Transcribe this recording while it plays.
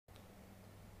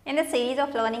In the series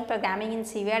of learning programming in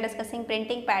C, we are discussing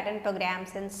printing pattern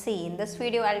programs in C. In this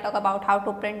video, I will talk about how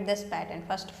to print this pattern.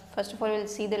 First of all, we will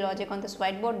see the logic on this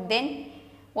whiteboard. Then,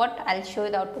 what I will show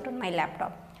you the output on my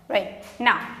laptop. Right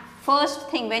now, first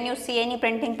thing when you see any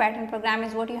printing pattern program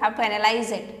is what you have to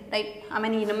analyze it. Right? How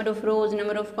many number of rows,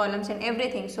 number of columns, and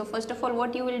everything. So first of all,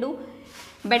 what you will do?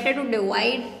 Better to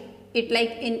divide it like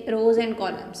in rows and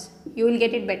columns. You will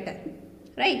get it better.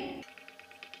 Right?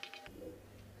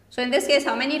 So in this case,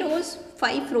 how many rows?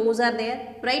 5 rows are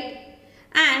there, right?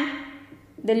 And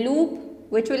the loop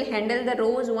which will handle the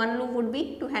rows, one loop would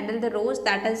be to handle the rows,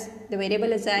 that is the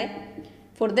variable is I.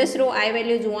 For this row, I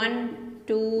value is 1,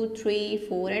 2, 3,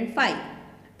 4 and 5.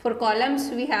 For columns,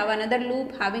 we have another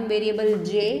loop having variable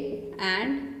j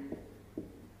and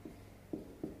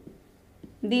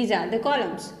these are the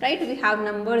columns, right? We have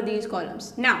numbered these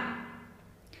columns. Now,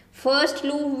 first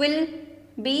loop will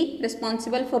be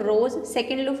responsible for rows,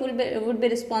 second loop would be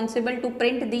responsible to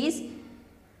print these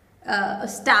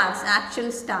stars,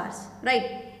 actual stars,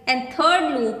 right? And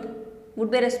third loop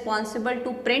would be responsible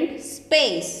to print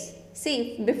space.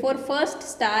 See, before first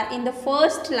star, in the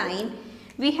first line,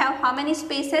 we have how many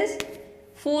spaces?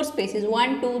 4 spaces,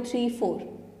 1, 2, 3, 4.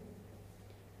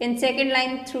 In second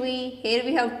line 3, here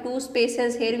we have 2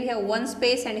 spaces, here we have 1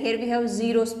 space and here we have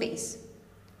 0 space,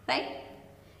 right?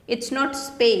 It's not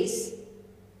space.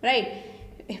 Right,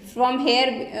 from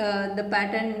here the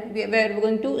pattern we are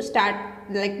going to start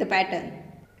like the pattern.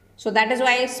 So that is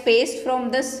why space from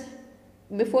this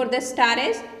before this star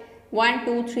is 1,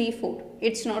 2, 3, 4.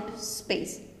 It's not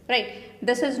space, right?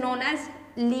 This is known as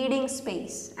leading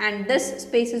space and this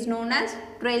space is known as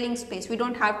trailing space. We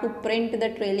don't have to print the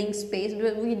trailing space,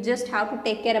 we just have to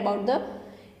take care about the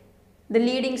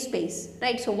leading space,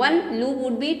 right? So one loop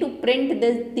would be to print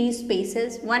these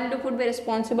spaces, one loop would be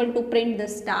responsible to print the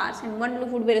stars and one loop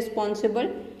would be responsible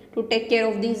to take care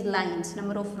of these lines,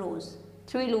 number of rows.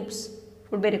 3 loops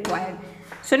would be required.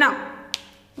 So now,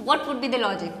 what would be the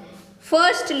logic?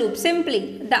 First loop,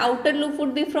 simply the outer loop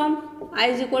would be from I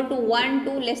is equal to 1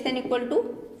 to less than equal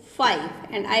to 5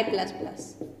 and I plus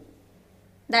plus.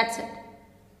 That's it.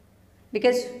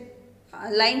 Because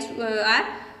lines are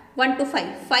 1 to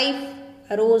 5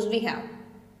 rows we have.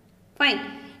 Fine.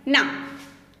 Now,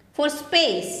 for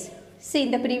space, see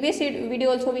in the previous video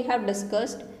also we have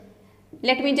discussed.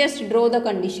 Let me just draw the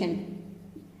condition.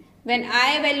 When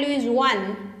I value is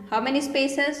 1, how many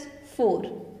spaces? 4.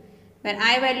 When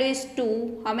I value is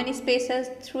 2, how many spaces?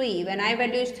 3. When I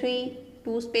value is 3,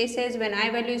 2 spaces. When I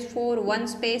value is 4, 1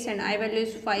 space and I value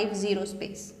is 5, 0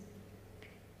 space.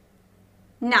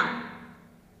 Now,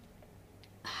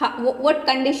 what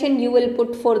condition you will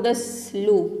put for this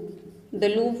loop? The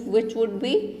loop which would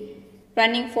be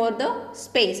running for the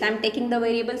space. I am taking the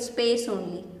variable space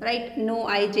only, right? No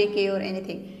I, j, k or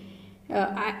anything.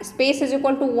 Space is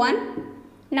equal to 1.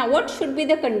 Now what should be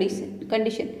the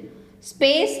condition?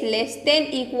 Space less than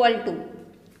equal to.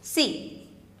 See,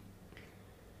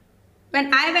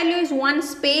 when I value is 1,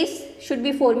 space should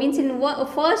be 4, means in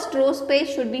first row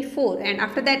space should be 4 and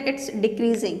after that it's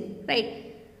decreasing, right?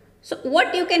 So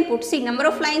what you can put, see number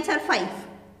of lines are 5,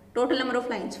 total number of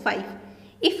lines 5.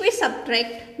 If we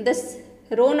subtract this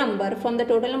row number from the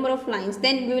total number of lines,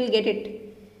 then we will get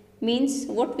it. Means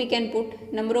what we can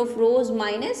put, number of rows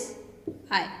minus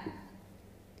I.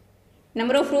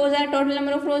 Number of rows are total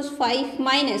number of rows 5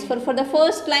 minus, for the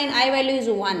first line I value is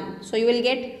 1, so you will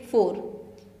get 4.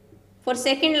 For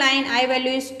second line I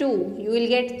value is 2, you will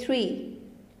get 3.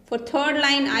 For third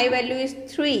line I value is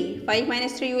 3, 5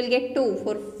 minus 3 you will get 2.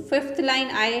 For fifth line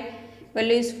I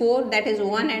value is 4, that is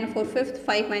 1 and for fifth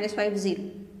 5 minus 5 0.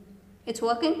 It's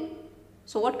working.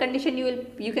 So what condition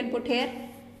you can put here?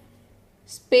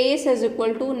 Space is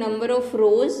equal to number of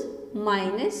rows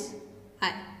minus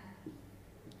I,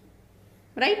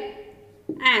 right?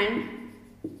 And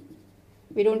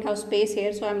we don't have space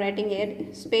here, so I am writing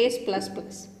here space plus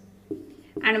plus.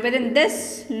 And within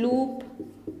this loop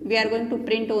we are going to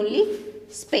print only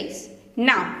space.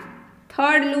 Now,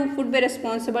 third loop would be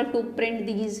responsible to print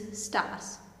these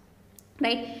stars,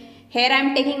 right? Here I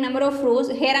am taking number of rows.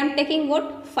 Here I am taking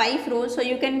what? 5 rows. So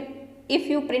you can, if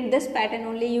you print this pattern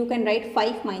only, you can write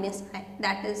 5 minus I.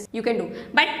 That is, you can do.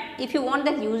 But if you want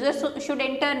the user should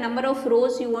enter number of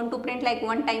rows, you want to print like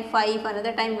one time 5,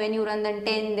 another time when you run then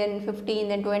 10, then 15,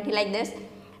 then 20 like this.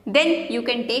 Then you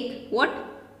can take what?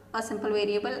 A simple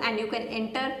variable and you can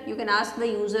enter, you can ask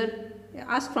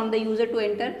from the user to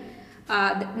enter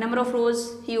the number of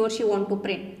rows he or she want to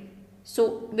print.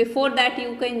 So before that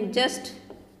you can just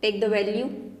take the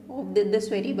value of this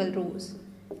variable rows.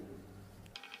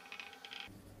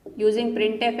 using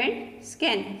printf and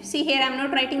scan. See here I am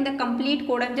not writing the complete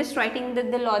code, I am just writing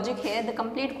the logic here. The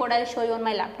complete code I will show you on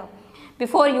my laptop.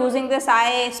 Before using this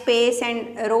I, space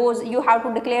and rows, you have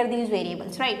to declare these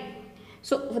variables, right?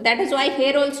 So that is why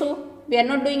here also we are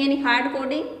not doing any hard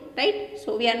coding, right?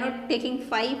 So we are not taking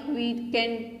 5, we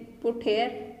can put here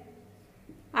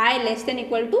I less than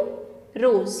equal to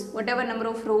rows, whatever number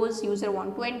of rows user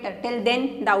want to enter. Till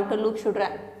then the outer loop should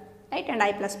run, right? And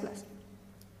I plus plus.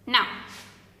 Now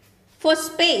for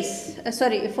space,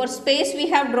 for space we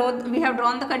have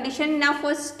drawn the condition. Now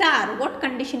for star, what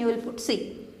condition you will put? See,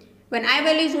 when I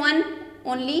value is 1,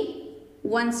 only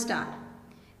 1 star.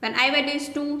 When I value is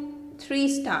 2, 3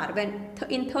 star. When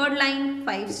in third line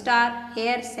 5 star,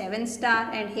 here 7 star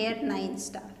and here 9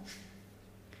 star.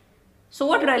 So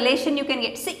what relation you can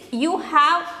get? See, you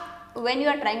have, when you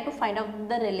are trying to find out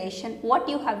the relation, what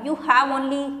you have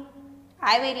only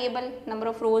I variable, number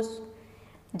of rows,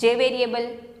 j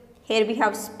variable, here we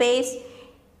have space,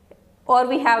 or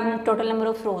we have total number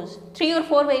of rows. 3 or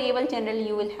 4 variables generally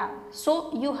you will have.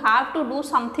 So you have to do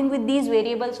something with these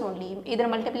variables only, either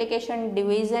multiplication,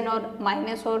 division or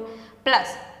minus or plus,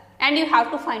 and you have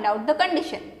to find out the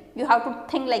condition. You have to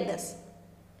think like this.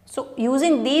 So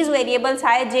using these variables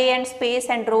I, j and space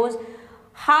and rows,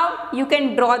 how you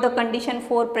can draw the condition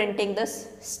for printing this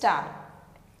star.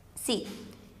 See,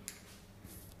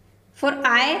 for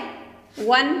I,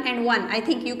 1 and 1, I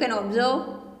think you can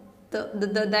observe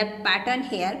that pattern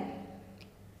here.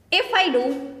 If I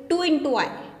do 2 into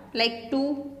I, like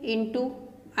 2 into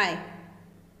I,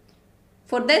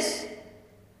 for this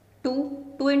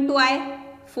 2 into I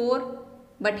 4,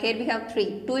 but here we have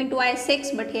 3, 2 into I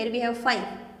 6, but here we have 5.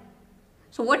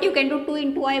 So what you can do, 2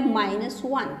 into I minus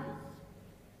 1.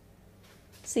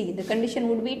 See, the condition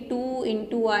would be 2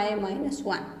 into I minus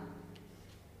 1.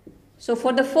 So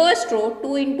for the first row,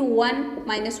 2 into 1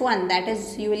 minus 1, that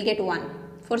is you will get 1.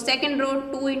 For second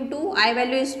row, 2 into I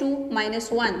value is 2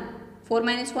 minus 1. 4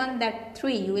 minus 1, that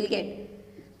 3 you will get.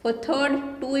 For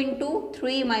third, 2 into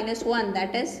 3 minus 1,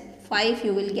 that is 5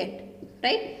 you will get,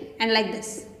 right? And like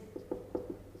this.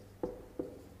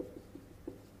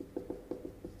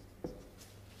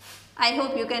 I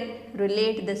hope you can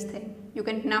relate this thing. You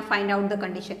can now find out the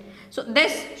condition. So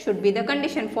this should be the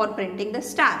condition for printing the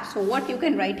star. So what you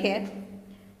can write here,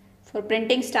 for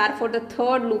printing star, for the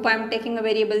third loop I am taking a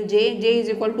variable j is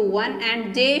equal to 1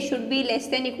 and j should be less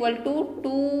than equal to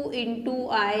 2 into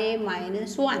I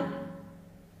minus 1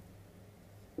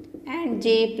 and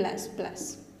j plus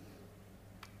plus,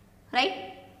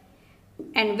 right?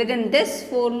 And within this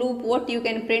for loop, what you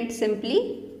can print?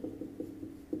 Simply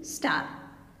star.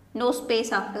 No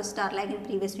space after star like in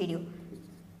previous video.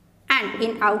 And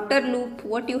in outer loop,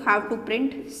 what you have to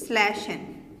print? Slash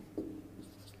n.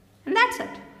 And that's it.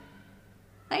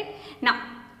 Right? Now,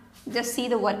 just see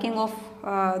the working of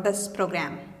this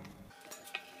program.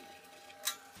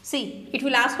 See, it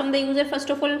will ask from the user, first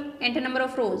of all, enter number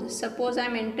of rows. Suppose I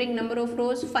am entering number of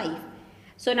rows 5.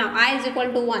 So now I is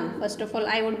equal to 1. First of all,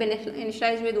 I would be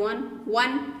initialized with 1.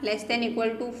 1 less than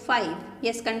equal to 5.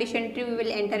 Yes, condition true, we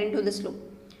will enter into this loop.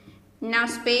 Now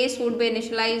space would be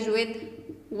initialized with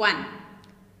 1.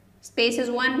 Space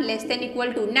is 1 less than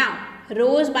equal to. Now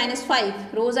rows minus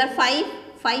 5. Rows are 5.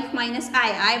 5 minus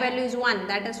I value is 1,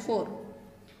 that is 4.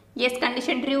 Yes,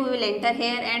 condition true, we will enter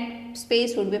here and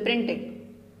space would be printed.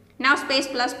 Now space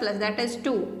plus plus, that is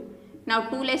 2. Now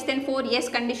 2 less than 4, yes,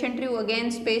 condition true,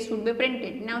 again space would be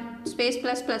printed. Now space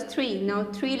plus plus 3. Now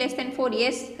 3 less than 4,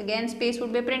 yes, again space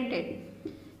would be printed.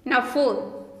 Now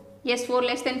 4. Yes, 4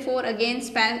 less than 4, again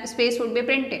space would be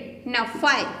printed. Now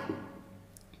 5.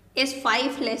 Is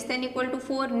 5 less than equal to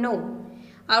 4? No.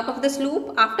 Out of this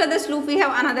loop, after this loop we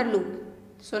have another loop.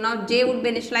 So now j would be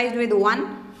initialized with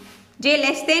 1. J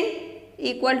less than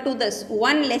equal to this.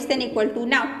 1 less than equal to.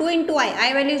 Now 2 into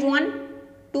I value is 1.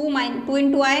 2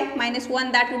 into I minus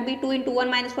 1, that would be 2 into 1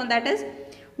 minus 1, that is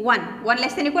 1. 1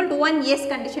 less than equal to 1, yes,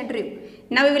 condition true.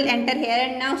 Now we will enter here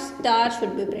and now star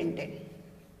should be printed.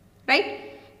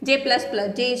 Right? J plus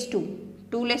plus, j is 2.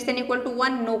 2 less than equal to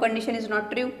 1, no, condition is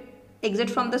not true.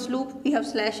 Exit from this loop, we have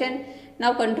slash n.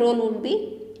 Now control would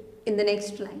be in the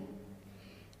next line.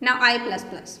 Now I plus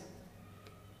plus.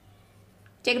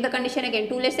 Check the condition again.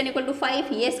 2 less than equal to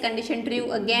 5, yes, condition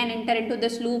true. Again enter into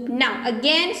this loop. Now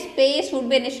again space would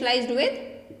be initialized with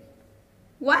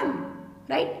 1,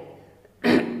 right?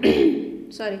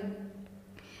 Sorry.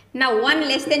 Now 1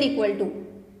 less than equal to.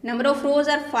 Number of rows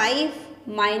are 5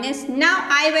 minus, now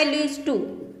I value is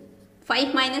 2.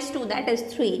 5 minus 2, that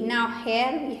is 3. Now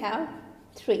here we have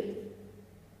 3.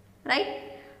 Right?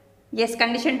 Yes,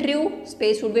 condition true,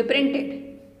 space would be printed.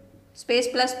 Space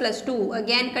plus plus 2,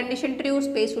 again condition true,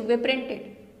 space would be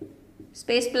printed.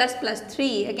 space plus plus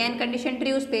 3, again condition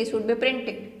true, space would be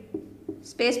printed.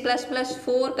 Space plus plus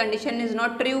 4, condition is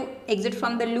not true, exit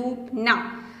from the loop.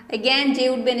 Now again j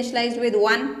would be initialized with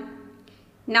 1.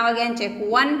 Now again check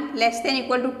 1 less than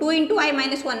equal to 2 into I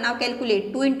minus 1. Now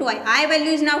calculate 2 into I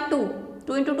value is now 2.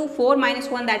 2 into 2, 4 minus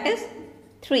 1, that is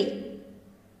 3.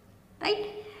 Right?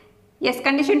 Yes,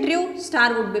 condition true,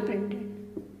 star would be printed.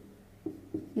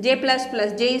 J plus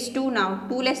plus j is 2 now.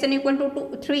 2 less than equal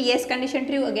to 3. Yes, condition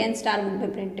true, again star would be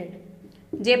printed.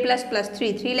 J plus plus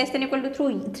 3. 3 less than equal to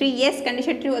 3. Yes,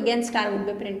 condition true, again star would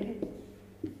be printed.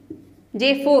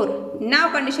 J4.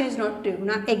 Now condition is not true.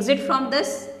 Now exit from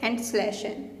this and slash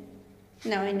n.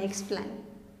 Now in next line.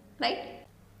 Right?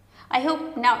 I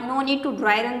hope now no need to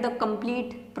dry run the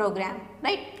complete program.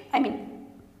 Right? I mean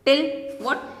till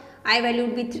what? I value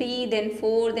would be 3, then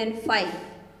 4, then 5.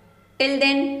 Till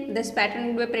then this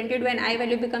pattern will be printed when I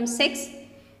value becomes 6.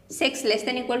 6 less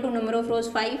than equal to number of rows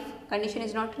 5. Condition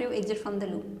is not true, exit from the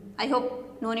loop. I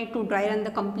hope no need to dry run the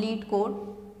complete code.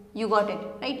 You got it,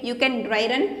 right? You can dry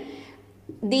run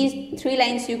these 3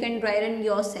 lines, you can dry run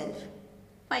yourself.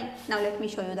 Fine. Now let me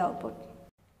show you the output.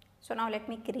 So now let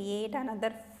me create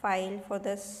another file for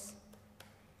this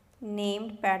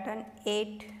named pattern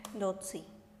 8.c.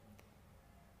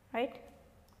 Right?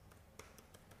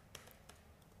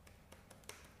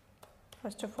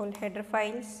 First of all, header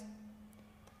files,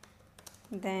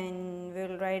 then we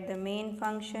will write the main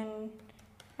function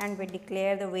and we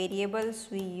declare the variables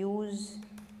we use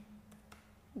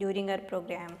during our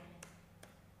program.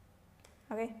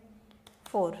 Okay,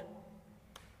 4.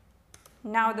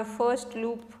 Now the first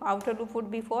loop, outer loop would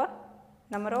be for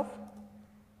number of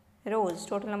rows,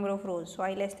 total number of rows. So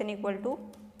I less than equal to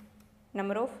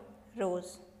number of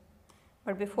rows.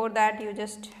 But before that you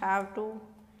just have to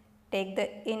take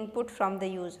the input from the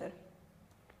user,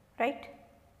 right?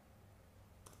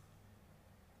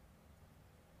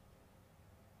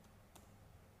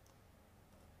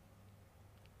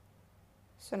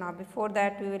 So now before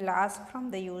that we will ask from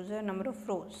the user number of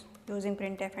rows using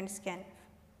printf and scanf.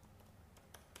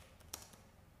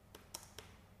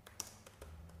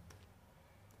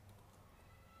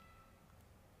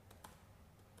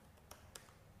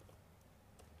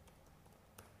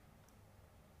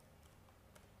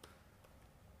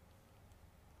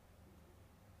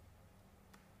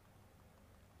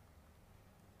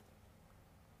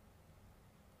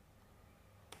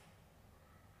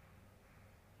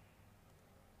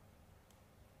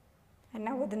 And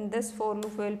now within this for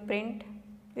loop we will print,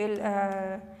 we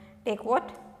will take what?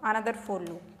 Another for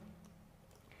loop.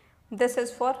 This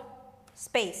is for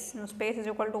space. Now space is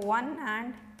equal to 1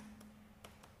 and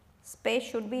space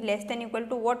should be less than equal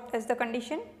to what is the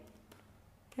condition?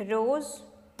 Rows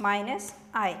minus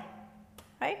I,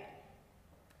 right?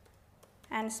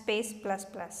 And space plus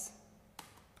plus.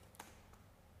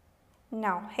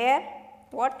 Now here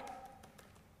what?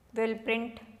 We will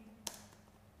print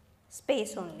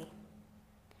space only.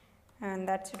 And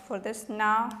that's it for this.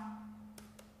 Now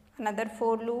another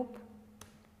for loop,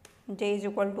 j is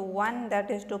equal to 1,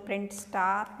 that is to print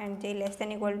star, and j less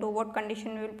than equal to what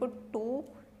condition we will put? 2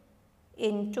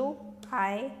 into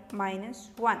I minus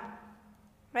 1,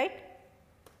 right?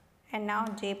 And now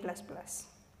j plus plus,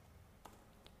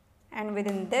 and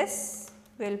within this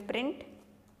we will print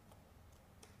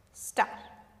star.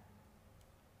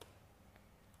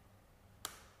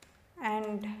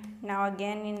 And now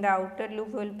again in the outer loop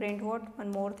we will print what? One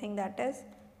more thing, that is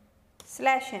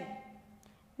slash n.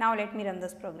 Now let me run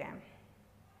this program.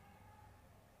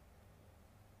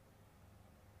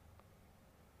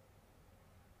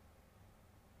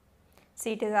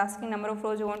 See, it is asking number of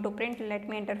rows you want to print. Let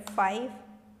me enter 5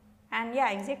 and yeah,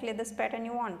 exactly this pattern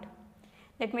you want.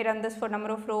 Let me run this for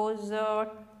number of rows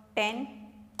 10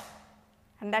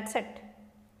 and that's it,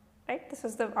 right? This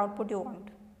is the output you want,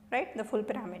 right? The full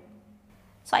pyramid.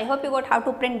 So I hope you got how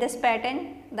to print this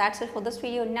pattern. That's it for this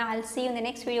video. Now I'll see you in the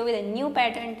next video with a new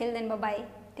pattern. Till then, bye bye.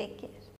 Take care.